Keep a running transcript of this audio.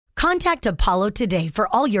Contact Apollo today for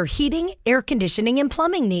all your heating, air conditioning, and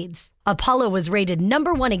plumbing needs. Apollo was rated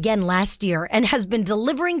 #1 again last year and has been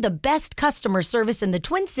delivering the best customer service in the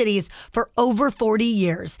Twin Cities for over 40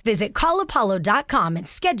 years. Visit callapollo.com and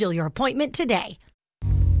schedule your appointment today.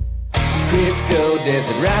 Crisco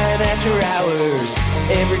Desert Ryan after hours.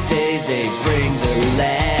 Every day they bring the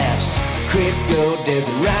laughs. Crisco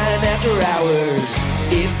Desert Ryan after hours.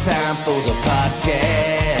 It's time for the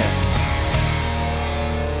podcast.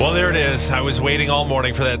 Well, there it is. I was waiting all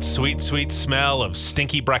morning for that sweet, sweet smell of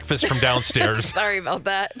stinky breakfast from downstairs. Sorry about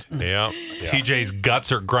that. Yeah. TJ's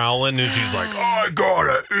guts are growling, and she's like, I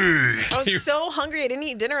gotta eat. I was so hungry. I didn't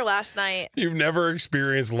eat dinner last night. You've never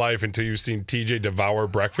experienced life until you've seen TJ devour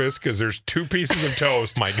breakfast, because there's 2 pieces of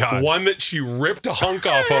toast. My God. One that she ripped a hunk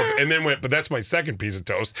off of and then went, but that's my second piece of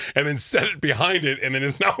toast, and then set it behind it, and then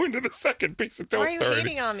is now into the second piece of toast. Why are you already.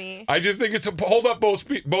 hating on me? I just think it's a hold up both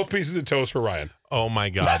pieces of toast for Ryan. Oh, my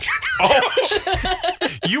God.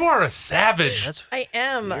 You are a savage. I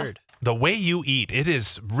am. Weird. The way you eat, it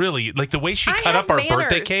is really, like the way she cut have up our manners.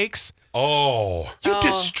 birthday cakes. Oh. You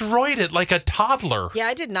destroyed it like a toddler. Yeah,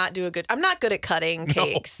 I did not do a good. I'm not good at cutting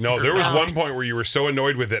cakes. No, there was one point where you were so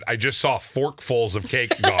annoyed with it, I just saw forkfuls of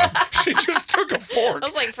cake gone. She just took a fork. I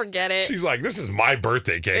was like, forget it. She's like, this is my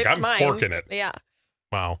birthday cake. It's I'm mine. forking it. Yeah.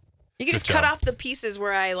 Wow. You can just Good cut job. off the pieces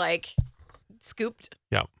where I scooped.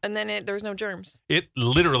 Yeah. And then there's no germs. It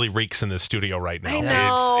literally reeks in the studio right now. I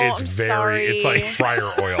know. It's I'm very, sorry. it's like fryer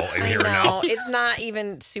oil in I here know. now. It's not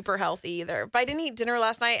even super healthy either. But I didn't eat dinner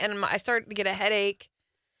last night, and I started to get a headache.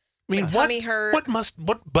 I mean, My tummy hurt. what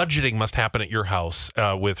budgeting must happen at your house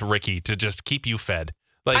with Ricky to just keep you fed?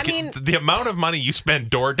 Like, I mean- the amount of money you spend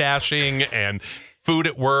door dashing and food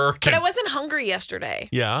at work. But and, I wasn't hungry yesterday.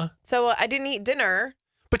 yeah. So I didn't eat dinner.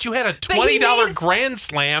 But you had a But he $20 made- Grand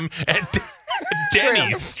Slam at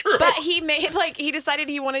Denny's. True. But he decided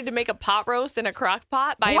he wanted to make a pot roast in a crock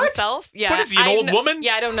pot by What? himself. Yeah. What is he, an old woman?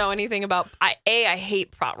 Yeah, I don't know anything about I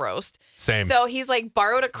hate pot roast. Same. So he's like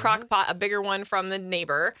borrowed a crock pot, a bigger one from the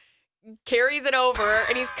neighbor, carries it over,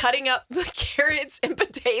 and he's cutting up the carrots and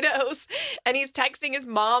potatoes, and he's texting his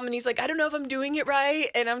mom, and he's like, I don't know if I'm doing it right.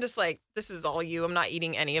 And I'm just like, this is all you. I'm not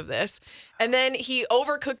eating any of this. And then he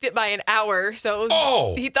overcooked it by an hour. So it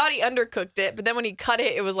was, he thought he undercooked it, but then when he cut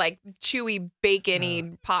it, it was like chewy,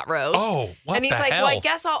 bacon-y pot roast. Oh, what And he's the like, hell? well, I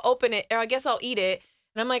guess I'll open it, or I guess I'll eat it.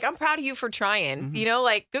 And I'm like, I'm proud of you for trying. Mm-hmm. You know,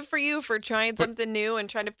 like, good for you for trying something new and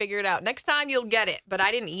trying to figure it out. Next time you'll get it, but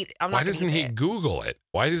I didn't eat it. Why doesn't he Google it?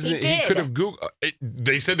 Why doesn't He he did. could have Googled it?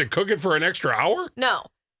 They said to cook it for an extra hour? No.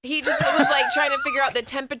 He just was like trying to figure out the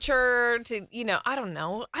temperature to, I don't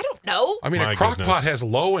know. I mean, My a crock goodness. pot has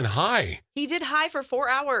low and high. He did high for 4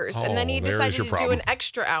 hours, and then he there's decided your to do problem. an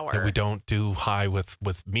extra hour. Yeah, we don't do high with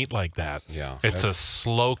meat like that. Yeah. It's a that's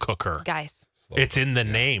slow cooker. Guys, It's in the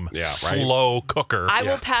name. Yeah, right. Slow cooker. I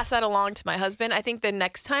will pass that along to my husband. I think the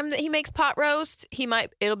next time that he makes pot roast,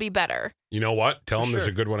 it'll be better. You know what? Tell him For there's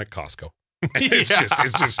sure. a good one at Costco.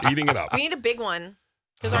 It's just heating it up. We need a big one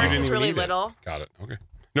because You ours didn't is even really need it. little. Got it. Okay.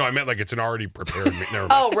 No, I meant like it's an already prepared meat. Never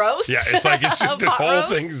mind. Oh, roast? Yeah, it's like it's just the Pot whole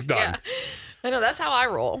roast? thing's done. Yeah. I know, that's how I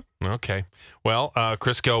roll. Okay. Well,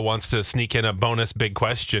 Crisco wants to sneak in a bonus big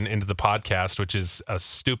question into the podcast, which is a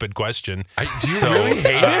stupid question. Do you really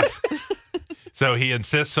hate it? So he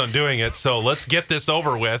insists on doing it. So let's get this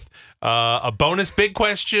over with. A bonus big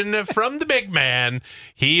question from the big man.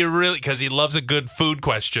 He really, because he loves a good food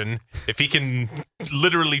question. If he can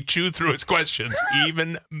literally chew through his questions,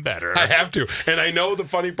 even better. I have to. And I know the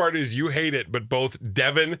funny part is you hate it, but both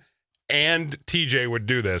Devin and TJ would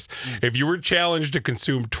do this. If you were challenged to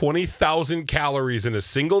consume 20,000 calories in a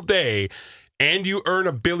single day and you earn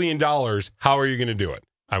 $1 billion, how are you going to do it?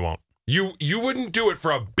 I won't. You wouldn't do it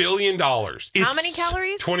for $1 billion. How many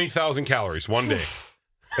calories? 20,000 calories one day.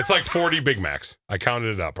 It's like 40 Big Macs. I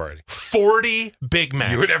counted it up already. 40 Big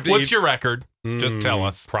Macs. You would have to What's eat- your record? Just tell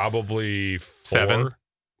us. Probably 4. 7?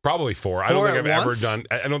 Probably 4. I don't Four think I've at ever once? done.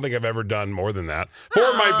 I don't think I've ever done more than that. 4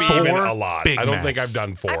 might be 4 even a lot. Big I don't think Macs. I've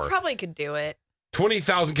done 4. I probably could do it.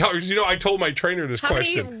 20,000 calories. You know, I told my trainer this How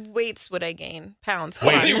question. many weights would I gain? Pounds. How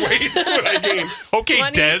many weights would I gain? Okay,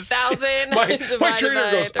 Des. 20,000 My divided trainer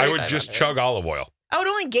by goes, I would just 3,500. chug olive oil. I would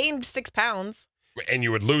only gain 6 pounds. And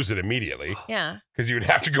you would lose it immediately Yeah. because you would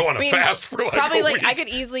have to go on a fast for like probably a like week. I could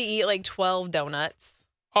easily eat like 12 donuts.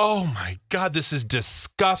 Oh my God, this is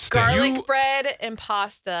disgusting. Garlic bread and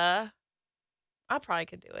pasta. I probably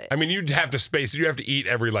could do it. I mean, you'd have to space. You'd have to eat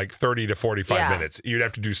every like 30 to 45 Yeah. minutes. You'd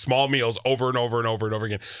have to do small meals over and over and over and over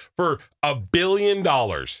again. For $1 billion,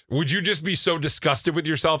 would you just be so disgusted with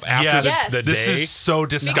yourself after Yes. the This day? is so You can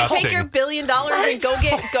disgusting. take your $1 billion and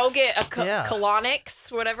go get a Yeah.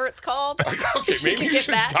 colonics, whatever it's called. Okay, maybe you get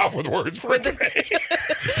should that. stop with words for With the- today.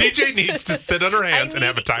 DJ needs to sit on her hands and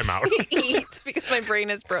have a timeout. Eat because my brain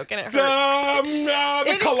is broken. It hurts. The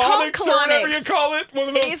It is colonics called or whatever colonics. you call it. One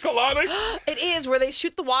of It those is- colonics. It is where they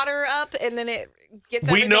shoot the water up and then it gets.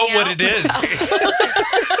 We know everything what out. it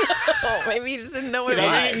is. Oh, maybe you just didn't know what it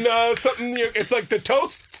I was. mean, something. It's like the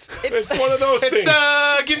toasts. It's one of those It's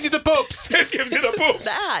things. gives you the poops. It gives you the poops.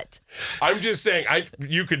 That. I'm just saying,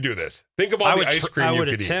 you could do this. Think of all I the would ice cream I you would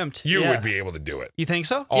could attempt. eat. You Yeah. would be able to do it. You think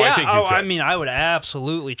so? Oh, I yeah. think you could. I mean, I would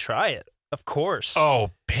absolutely try it. Of course.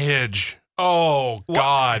 Oh, Pidge. Oh, Well,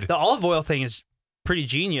 God. The olive oil thing is pretty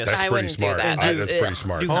genius. That's I pretty wouldn't do smart. that. That's That's- pretty ugh.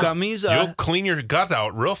 smart. Do gummies? You'll clean your gut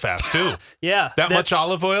out real fast, too. Yeah. That much that's-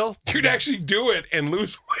 olive oil? You'd actually do it and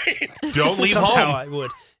lose weight. Don't leave Somehow home. I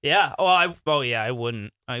would. Yeah. Yeah. I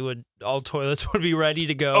wouldn't. I would. All toilets would be ready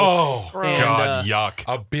to go. Oh, Gross. God, yuck.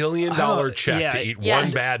 $1 billion check yeah, to eat yes.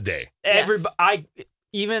 one bad day. Yes.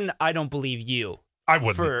 I don't believe you. I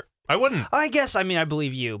wouldn't. I wouldn't. I guess. I mean, I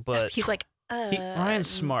believe you, but He's like, Ryan's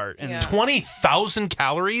smart and yeah. 20,000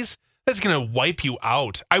 calories? That's going to wipe you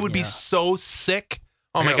out. I would be Yeah. so sick.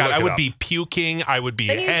 Oh, I my gotta God. look I it would up. be puking. I would be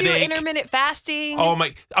Then you do headache. intermittent fasting. Oh,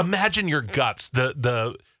 my. Imagine your guts.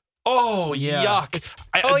 Oh, Yeah. yuck.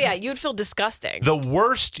 Oh, yeah, you'd feel disgusting. The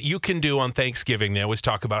worst you can do on Thanksgiving, they always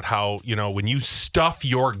talk about how, when you stuff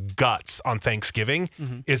your guts on Thanksgiving,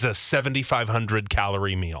 is a 7,500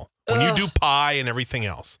 calorie meal. When you do pie and everything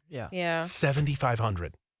else, yeah, yeah.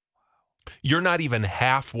 7,500. You're not even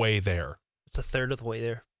halfway there, it's a third of the way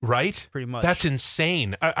there, right? pretty much. That's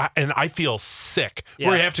insane. And I feel sick. Yeah.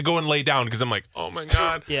 Where I have to go and lay down because I'm like, oh my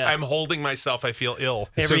God, Yeah. I'm holding myself. I feel ill.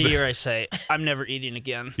 every year I say I'm never eating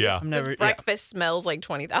again. Yeah. I'm This never. breakfast smells like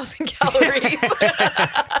 20,000 calories.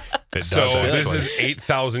 It So does, this actually. is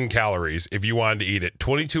 8,000 calories if you wanted to eat it.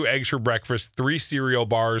 22 eggs for breakfast, 3 cereal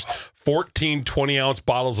bars, 14 20-ounce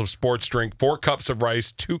bottles of sports drink, 4 cups of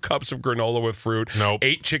rice, 2 cups of granola with fruit, Nope.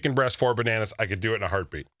 8 chicken breasts, 4 bananas. I could do it in a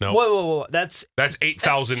heartbeat. No. Whoa! That's. That's That's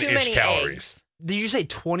 8,000-ish too many calories. eggs. Did you say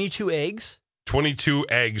 22 eggs? 22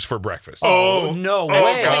 eggs for breakfast. Oh, no That's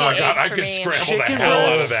way! too many Oh my God, eggs I for could me. scramble the Chicken hell out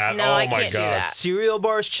breast? of that. No, oh I my can't do God. that. Cereal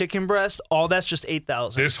bars, chicken breast, all that's just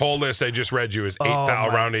 8,000. This whole list I just read you is Oh, my-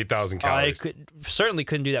 around 8,000 I calories. certainly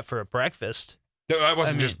couldn't do that for a breakfast. No, that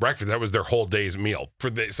wasn't I just breakfast. That was their whole day's meal.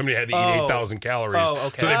 Somebody had to eat Oh. 8,000 calories. Oh,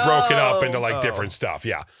 okay. So they broke it up into Oh. like different stuff.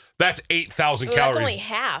 Yeah. That's 8,000 Ooh, calories. that's only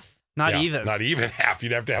half. Not Yeah, even. Not even half.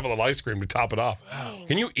 You'd have to have a little ice cream to top it off.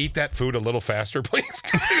 Can you eat that food a little faster, please?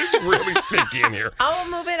 Because it is really stinky in here. I'll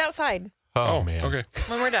move it outside Oh, man. Okay.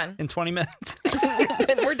 when we're done. In 20 minutes.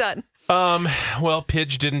 When we're done. Well,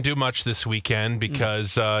 Pidge didn't do much this weekend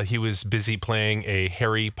because he was busy playing a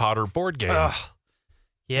Harry Potter board game. Ugh.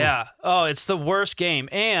 Yeah. Oh, it's the worst game.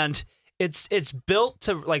 And it's built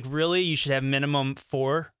to like really you should have minimum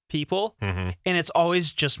 4 people. Mhm. And it's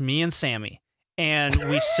always just me and Sammy. And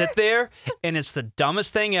we sit there and it's the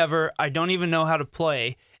dumbest thing ever. I don't even know how to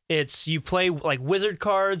play. It's you play like wizard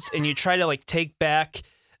cards and you try to like take back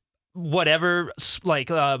whatever like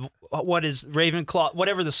what is Ravenclaw,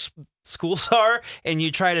 whatever the schools are, and you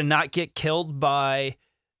try to not get killed by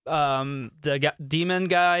demon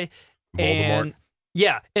guy. Voldemort. And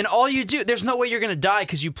yeah, and all you do, there's no way you're gonna die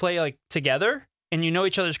because you play like together and you know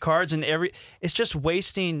each other's cards, and it's just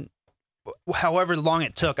wasting however long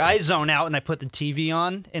it took. I zone out and I put the TV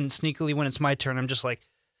on, and sneakily when it's my turn, I'm just like,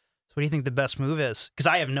 so what do you think the best move is? Because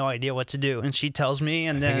I have no idea what to do, and she tells me,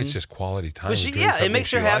 and I then think it's just quality time. Well, she- doing yeah, it something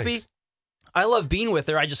makes her she happy. likes. I love being with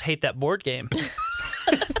her. I just hate that board game.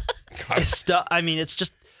 I mean, it's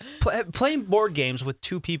just playing board games with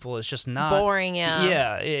 2 people is just not Boring, yeah.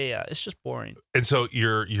 Yeah. It's just boring. And so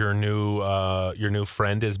your new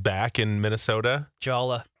friend is back in Minnesota.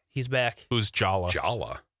 Jala, he's back. Who's Jala?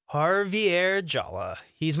 Jala. Javier Jala.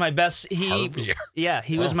 He's my best. Javier. Yeah,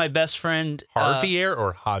 he was Oh. my best friend. Javier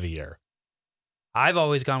or Javier? I've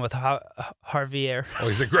always gone with Javier. Oh,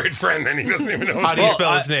 he's a great friend. Then he doesn't even know. How his do you name.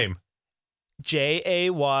 spell his name?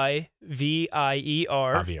 Jayvier. Javier.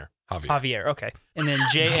 Javier. Javier. Okay, and then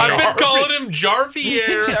J. I've been calling him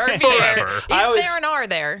Jarvier Jarvier. forever. Is I always- there and are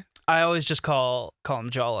there? I always just call him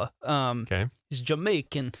Jala. Okay. He's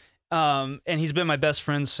Jamaican. And he's been my best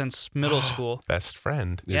friend since middle school. Best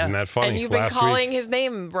friend. Isn't that funny? And you've been Last calling week, his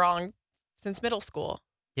name wrong since middle school.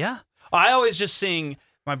 Yeah. I always just sing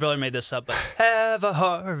My brother made this up, but have a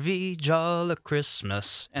Harvey Jolly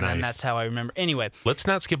Christmas. And then Nice. that's how I remember. Anyway, Let's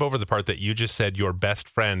not skip over the part that you just said your best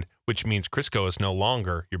friend, which means Crisco is no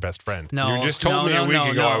longer your best friend. no. You just told me a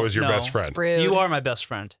week ago I was your best friend. Rude. You are my best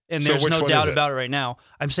friend. And So there's which no one doubt is it? about it right now.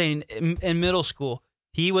 I'm saying in middle school,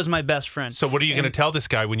 he was my best friend. So what are you going to And tell this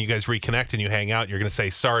guy when you guys reconnect and you hang out? You're going to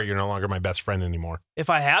say, sorry, you're no longer my best friend anymore. If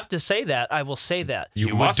I have to say that, I will say that. You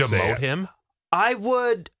would must say demote it. him?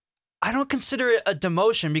 I don't consider it a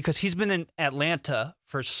demotion because he's been in Atlanta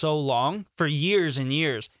for so long, for years and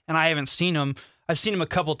years, and I haven't seen him. I've seen him a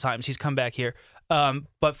couple times. He's come back here.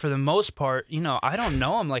 But for the most part, I don't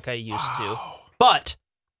know him like I used to. But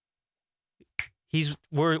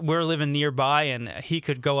we're living nearby, and he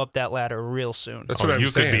could go up that ladder real soon. That's what I'm you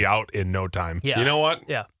saying. could be out in no time. Yeah. You know what?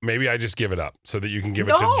 Yeah. Maybe I just give it up so that you can give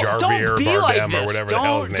it No, to Jarvier don't be Bardem like or this. whatever the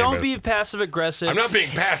hell his name Don't is. be passive aggressive. I'm not being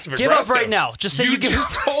passive Give aggressive. up right now. Just say you give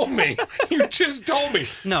just told me. You just told me.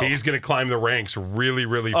 No. He's going to climb the ranks really,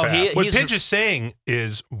 really Oh, fast. What He's- Pidge is saying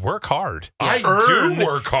is work hard. I do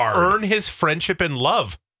work hard. Earn his friendship and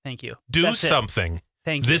love. Thank you. Do That's it. something.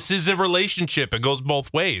 Thank you. This is a relationship. It goes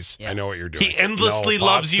both ways. I know what you're doing. He endlessly No,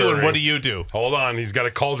 loves you, and posturing. what do you do? Hold on. He's got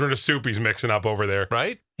a cauldron of soup he's mixing up over there.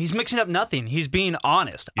 Right? He's mixing up nothing. He's being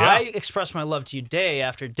honest. Yeah. I express my love to you day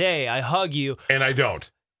after day. I hug you. And I don't.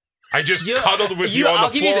 I just You- cuddled with you, you- on I'll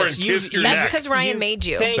the give you floor this. and You've- kissed your That's neck. because Ryan made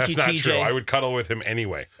you. Thank That's you, not TJ. true. I would cuddle with him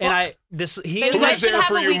anyway. And Well, he Maybe is you Who's guys should there have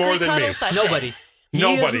for a you weekly more than cuddle me? session. nobody.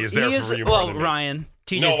 Nobody is there for you more Well, than me. Ryan.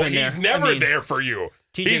 TJ's No, been there. he's never I mean, there for you.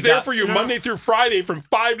 TJ He's there got- for you no. Monday through Friday from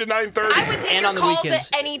 5 to 9:30. I would take And your on the calls weekends.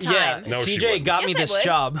 at any time. Yeah, No, she TJ wouldn't. got me Yes, I this would.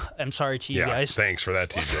 job. I'm sorry to you Yeah, guys. thanks for that,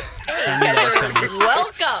 TJ. You guys are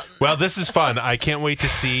welcome. Well, this is fun. I can't wait to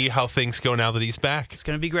see how things go now that he's back. It's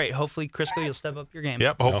going to be great. Hopefully, Crisco, you'll step up your game.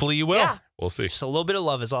 Yep, hopefully you will. Yeah. We'll see. Just a little bit of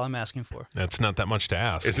love is all I'm asking for. That's not that much to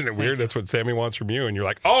ask. Isn't it weird? That's what Sammy wants from you, and you're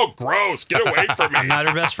like, "Oh, gross! Get away from me!" I'm not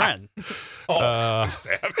her best friend. Oh, that's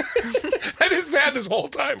sad. That is sad. This whole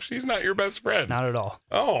time, she's not your best friend. Not at all.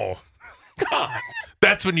 Oh, God!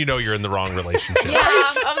 That's when you know you're in the wrong relationship. Yeah,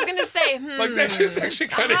 I was gonna say. Like that just actually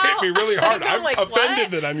kind of hit me really hard. I'm Like,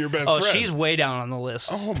 offended what? that I'm your best Oh, friend. she's way down on the list.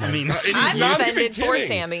 Oh my I mean, God. And he's I'm not even offended for kidding.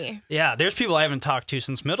 Sammy. yeah, there's people I haven't talked to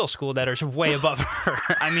since middle school that are way above her.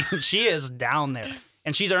 I mean, she is down there,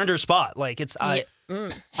 and she's earned her spot. Like it's I'm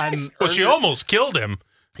Well, she almost killed him.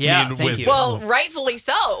 Yeah, I mean, thank you. Well, rightfully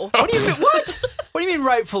so. What do you mean? What? What do you mean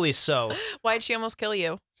rightfully so? Why'd she almost kill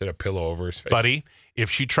you? She had a pillow over his face. Buddy, if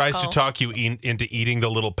she tries to Oh. talk you into eating the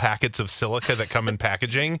little packets of silica that come in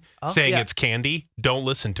packaging, saying yeah. it's candy, don't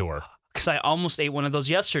listen to her. Because I almost ate one of those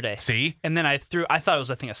yesterday. See? And then I thought it was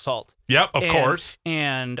a thing of salt. Yep, of course.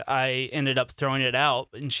 And I ended up throwing it out.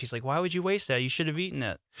 And she's like, why would you waste that? You should have eaten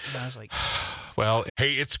it. And I was like, Well,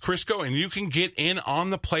 Hey, it's Crisco, and you can get in on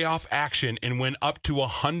the playoff action and win up to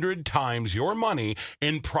 100 times your money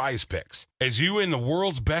in Prize Picks. As you and the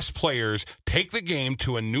world's best players take the game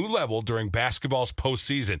to a new level during basketball's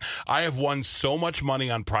postseason. I have won so much money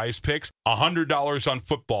on Prize Picks, $100 on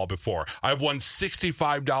football before. I've won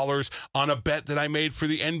 $65 on a bet that I made for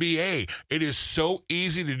the NBA. It is so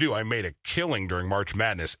easy to do. I made a killing during March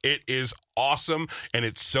Madness. It is awesome, and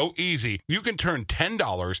it's so easy. You can turn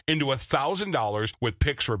 $10 into $1,000 with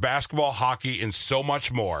picks for basketball, hockey, and so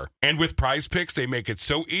much more. And with Prize Picks, they make it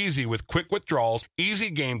so easy with quick withdrawals, easy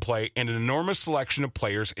gameplay, and an enormous selection of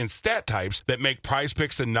players and stat types that make Prize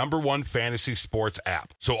Picks the #1 fantasy sports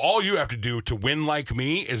app. So all you have to do to win like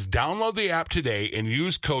me is download the app today and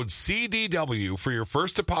use code CDW for your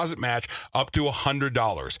first deposit match up to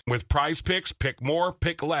 $100. With Prize Picks, pick more,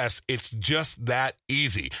 pick less. It's just that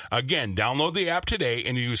easy. Again, download the app today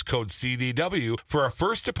and use code CDW for a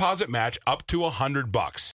first deposit match up to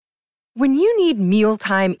 $100. When you need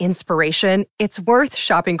mealtime inspiration, it's worth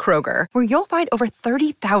shopping Kroger, where you'll find over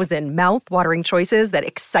 30,000 mouth-watering choices that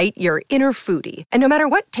excite your inner foodie. And no matter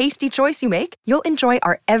what tasty choice you make, you'll enjoy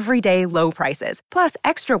our everyday low prices, plus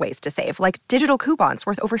extra ways to save, like digital coupons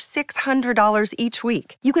worth over $600 each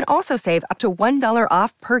week. You can also save up to $1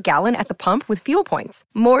 off per gallon at the pump with fuel points.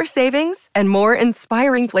 More savings and more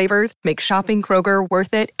inspiring flavors make shopping Kroger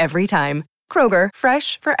worth it every time. Kroger,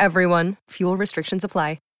 fresh for everyone. Fuel restrictions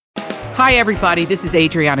apply. Hi, everybody. This is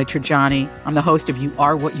Adriana Trajani. I'm the host of You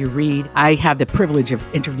Are What You Read. I have the privilege of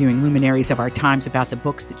interviewing luminaries of our times about the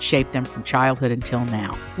books that shaped them from childhood until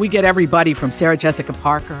now. We get everybody from Sarah Jessica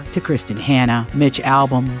Parker to Kristen Hanna, Mitch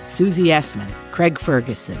Albom, Susie Essman, Craig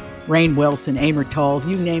Ferguson, Rainn Wilson, Amor Tolls,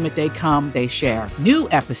 you name it, they come, they share. New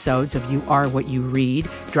episodes of You Are What You Read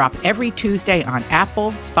drop every Tuesday on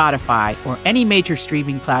Apple, Spotify, or any major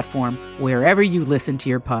streaming platform wherever you listen to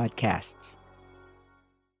your podcasts.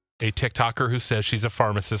 a TikToker who says she's a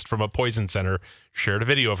pharmacist from a poison center, shared a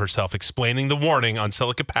video of herself explaining the warning on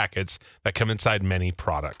silica packets that come inside many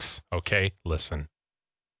products. Okay, listen.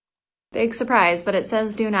 Big surprise, but it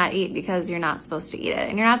says do not eat because you're not supposed to eat it.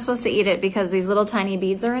 And you're not supposed to eat it because these little tiny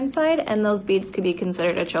beads are inside, and those beads could be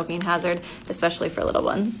considered a choking hazard, especially for little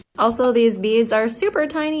ones. Also, these beads are super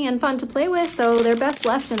tiny and fun to play with, so they're best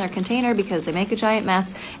left in their container because they make a giant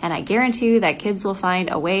mess, and I guarantee you that kids will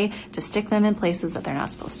find a way to stick them in places that they're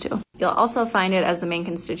not supposed to. You'll also find it as the main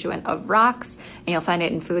constituent of rocks, and you'll find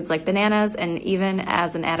it in foods like bananas, and even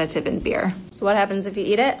as an additive in beer. So what happens if you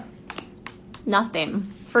eat it? Nothing.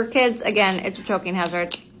 For kids, again, it's a choking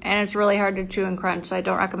hazard, and it's really hard to chew and crunch, so I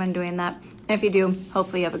don't recommend doing that. And if you do,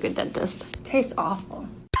 hopefully you have a good dentist. Tastes awful.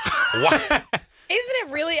 What? Isn't it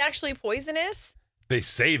really actually poisonous? They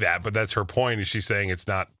say that, but that's her point. Is she's saying it's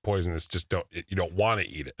not poisonous? Just you don't want to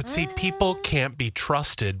eat it. But see, people can't be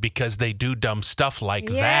trusted because they do dumb stuff like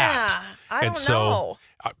Yeah, that. I don't know.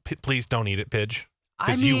 Please don't eat it, Pidge. I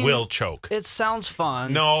Because you mean, will choke. It sounds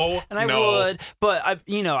fun. No, And I would, but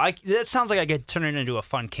that sounds like I could turn it into a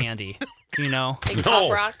fun candy, Like No.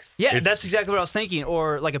 Pop Rocks? Yeah, It's- that's exactly what I was thinking.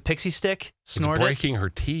 Or like a pixie stick, It's snort it. breaking her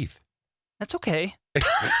teeth. That's okay.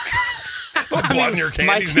 Blood in your My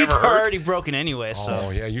candy's teeth never are hurt. already broken anyway, so. Oh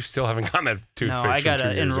yeah, you still haven't gotten that tooth No, fixed I from got 2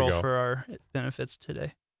 to years enroll ago. for our benefits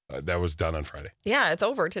today. That was done on Friday. Yeah, it's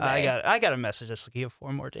over today. I got a message that's like you have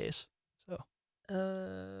 4 more days. So.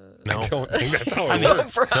 No. I don't think that's how I it mean-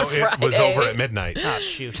 works. Over on No, it was Friday. over at midnight. Ah,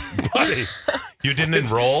 shoot. Buddy, You didn't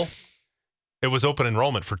enroll? It was open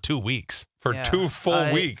enrollment for 2 weeks. for Yeah, 2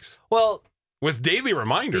 full weeks Well, with daily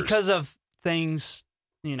reminders. because of things,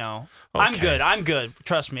 I'm Okay. I'm good.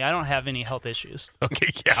 Trust me, I don't have any health issues.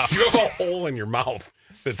 Okay, yeah. you have a hole in your mouth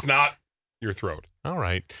that's not your throat. All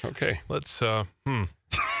right. Okay. Let's, I'm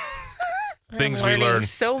things we learning learn.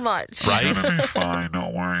 so much. Right? It'll be fine.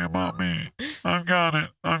 Don't worry about me. I've got it.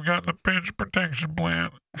 I've got the pinch protection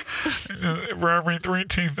plan. For every 3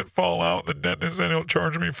 teeth that fall out, the dentist said he'll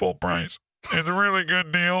charge me full price. It's a really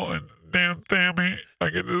good deal. And damn Tammy, I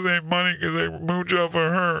get to save money because I mooch off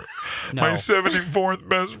of her. No. My 74th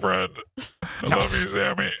best friend. I love you,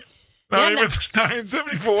 Sammy. Not even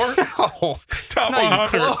 74? Oh, Top not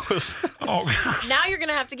even 100. close. Oh, gosh. Now you're going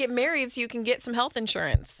to have to get married so you can get some health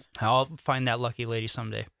insurance. I'll find that lucky lady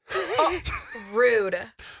someday. Rude.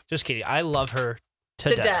 Just kidding. I love her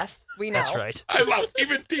to death. We know. That's right. I love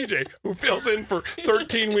even TJ, who fills in for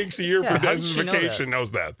 13 weeks a year Yeah, for how Dez's does she know vacation,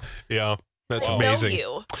 knows that. Yeah. That's They amazing.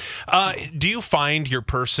 know you. Do you find your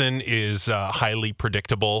person is highly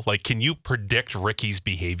predictable? Like, can you predict Ricky's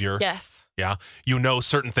behavior? Yes. Yeah. You know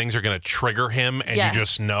certain things are going to trigger him, and Yes. you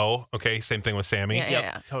just know. Okay. Same thing with Sammy. Yeah, Yep,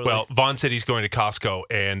 yeah. totally. Well, Vaughn said he's going to Costco,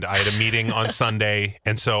 and I had a meeting on Sunday.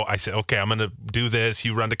 And so I said, okay, I'm going to do this.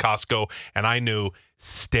 You run to Costco. And I knew,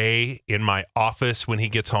 stay in my office when he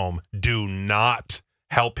gets home. Do not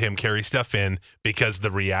help him carry stuff in because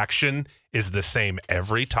the reaction is the same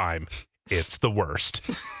every time. It's the worst.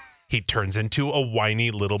 He turns into a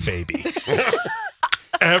whiny little baby.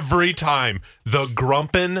 Every time. The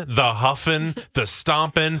grumping, the huffing, the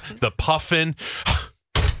stomping, the puffing.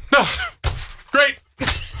 Great.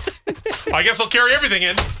 I guess I'll carry everything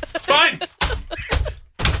in. Fine.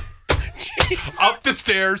 Up the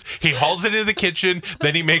stairs, he hauls it into the kitchen.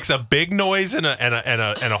 Then he makes a big noise and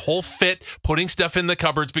a whole fit putting stuff in the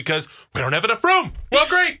cupboards because we don't have enough room. Well,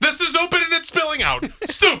 great, this is open and it's spilling out.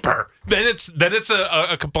 Super. Then it's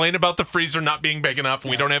a complaint about the freezer not being big enough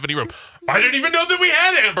and we don't have any room. I didn't even know that we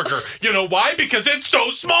had hamburger. You know why? Because it's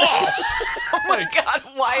so small. Oh my God,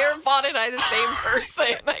 why are Vaughn and I the same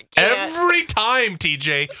person? I can't. Every time,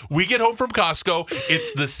 TJ, we get home from Costco,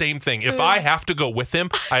 it's the same thing. If I have to go with him,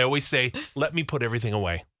 I always say, let me put everything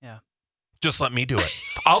away. Yeah. Just let me do it.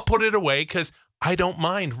 I'll put it away because I don't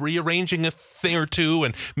mind rearranging a thing or two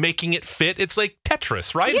and making it fit. It's like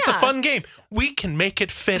Tetris, right? It's a Yeah. fun game. We can make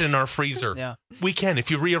it fit in our freezer. Yeah. We can if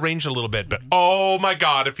you rearrange a little bit. But oh my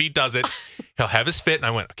God, if he does it, he'll have his fit. And I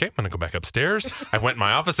went, okay, I'm going to go back upstairs. I went in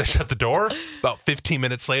my office. I shut the door. About 15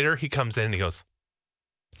 minutes later, he comes in and he goes,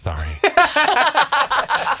 sorry.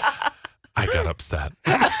 I got upset.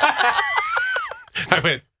 I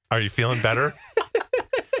went, are you feeling better?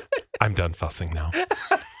 I'm done fussing now.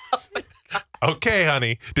 Okay,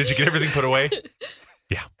 honey. Did you get everything put away?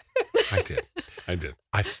 Yeah, I did.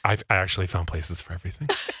 I actually found places for everything.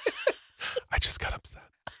 I just got upset.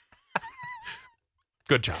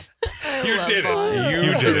 Good job. You did it.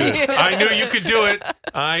 You did it. I knew you could do it.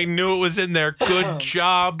 I knew it was in there. Good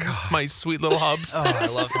job, my sweet little hubs. Oh, I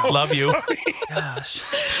love him. Love you. Gosh.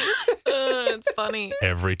 It's funny.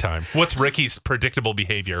 Every time. What's Ricky's predictable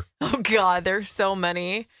behavior? Oh God, there's so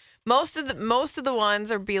many. Most of the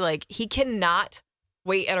ones are be like, he cannot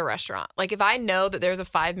wait at a restaurant. Like if I know that there's a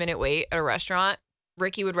 5-minute wait at a restaurant,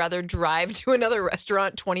 Ricky would rather drive to another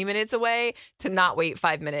restaurant 20 minutes away to not wait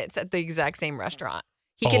 5 minutes at the exact same restaurant.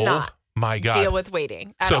 He cannot my God. deal with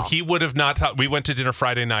waiting at so all. he would have not. We went to dinner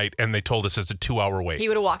Friday night and they told us it's a 2-hour wait. He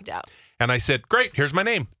would have walked out. And I said, great, here's my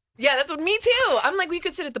name. Yeah, that's what me too. I'm like, we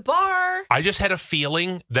could sit at the bar. I just had a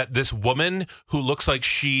feeling that this woman who looks like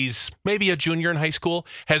she's maybe a junior in high school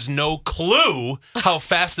has no clue how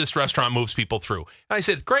fast this restaurant moves people through. And I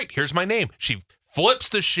said, great, here's my name. She flips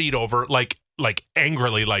the sheet over like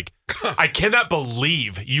angrily, like, I cannot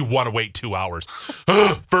believe you want to wait 2 hours.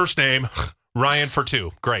 First name, Ryan for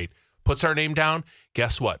 2. Great. Puts our name down.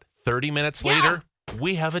 Guess what? 30 minutes later,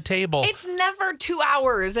 we have a table. It's never 2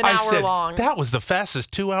 hours, an hour long. That was the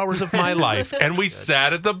fastest 2 hours of my life. And we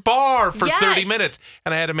sat at the bar for 30 minutes.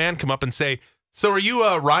 And I had a man come up and say, so are you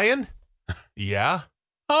Ryan? Yeah.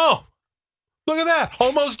 Oh, look at that.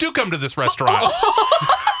 Homos do come to this restaurant.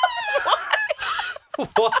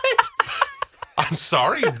 What? I'm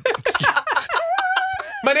sorry.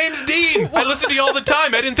 My name's Dean. I listen to you all the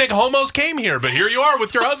time. I didn't think homos came here, but here you are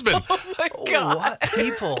with your husband. Oh my God. What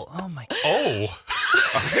people? Oh my God. Oh.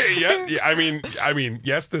 Okay, yeah. I mean,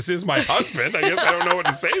 yes, this is my husband. I guess I don't know what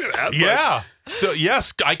to say to that. Yeah. So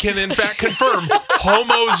yes, I can in fact confirm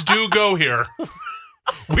homos do go here.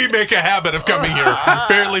 We make a habit of coming here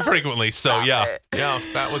fairly frequently. So yeah,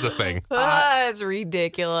 that was a thing. That's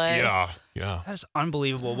ridiculous. Yeah. That is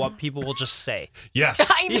unbelievable what people will just say. Yes.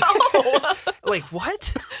 I know. Like, what?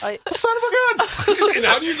 Son of a gun. And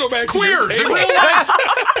how do you go back Queers to your in table? real life.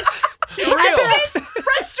 At this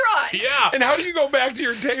restaurant. Yeah. And how do you go back to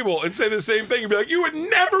your table and say the same thing and be like, you would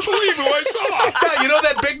never believe who I saw? Yeah, you know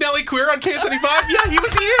that Big Nelly queer on K75? Yeah, he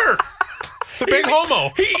was here. The big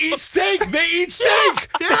homo. He eats steak. They eat steak.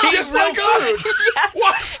 Yeah. Just like us. Yes.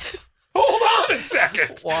 What? Hold on a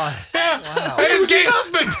second. Why? Wow. And his gay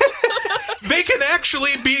husband. They can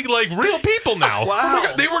actually be like real people now. Wow. Oh my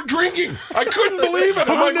God, they were drinking. I couldn't believe it.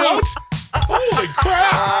 I'm like, what? Holy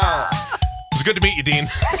crap. It was good to meet you, Dean.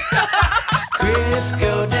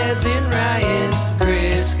 Crisco, Des, and Ryan.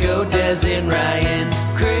 Crisco, Des, and Ryan.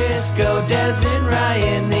 Crisco, Des, and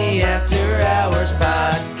Ryan. The After Hours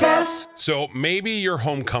Podcast. So maybe your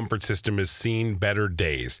home comfort system has seen better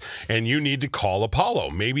days and you need to call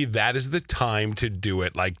Apollo. Maybe that is the time to do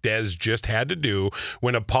it like Des just had to do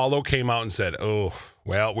when Apollo came out and said, oh,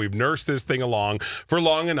 well, we've nursed this thing along for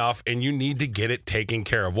long enough and you need to get it taken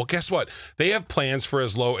care of. Well, guess what? They have plans for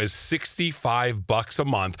as low as $65 a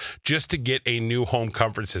month just to get a new home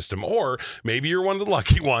comfort system. Or maybe you're one of the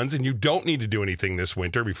lucky ones and you don't need to do anything this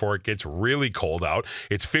winter before it gets really cold out.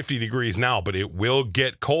 It's 50 degrees now, but it will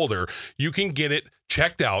get colder. You can get it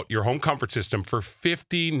checked out, your home comfort system, for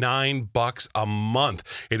 $59 a month.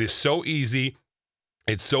 It is so easy.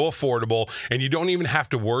 It's so affordable, and you don't even have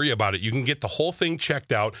to worry about it. You can get the whole thing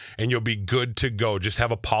checked out, and you'll be good to go. Just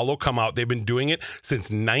have Apollo come out. They've been doing it since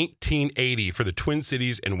 1980 for the Twin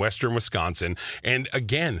Cities and Western Wisconsin. And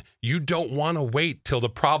again, you don't want to wait till the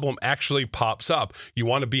problem actually pops up. You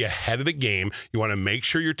want to be ahead of the game. You want to make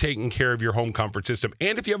sure you're taking care of your home comfort system.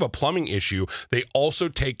 And if you have a plumbing issue, they also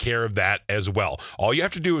take care of that as well. All you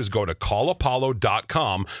have to do is go to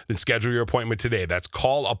callapollo.com and schedule your appointment today. That's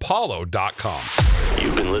callapollo.com.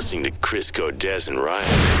 You've been listening to Crisco, Des, and Ryan.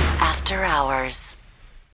 After Hours.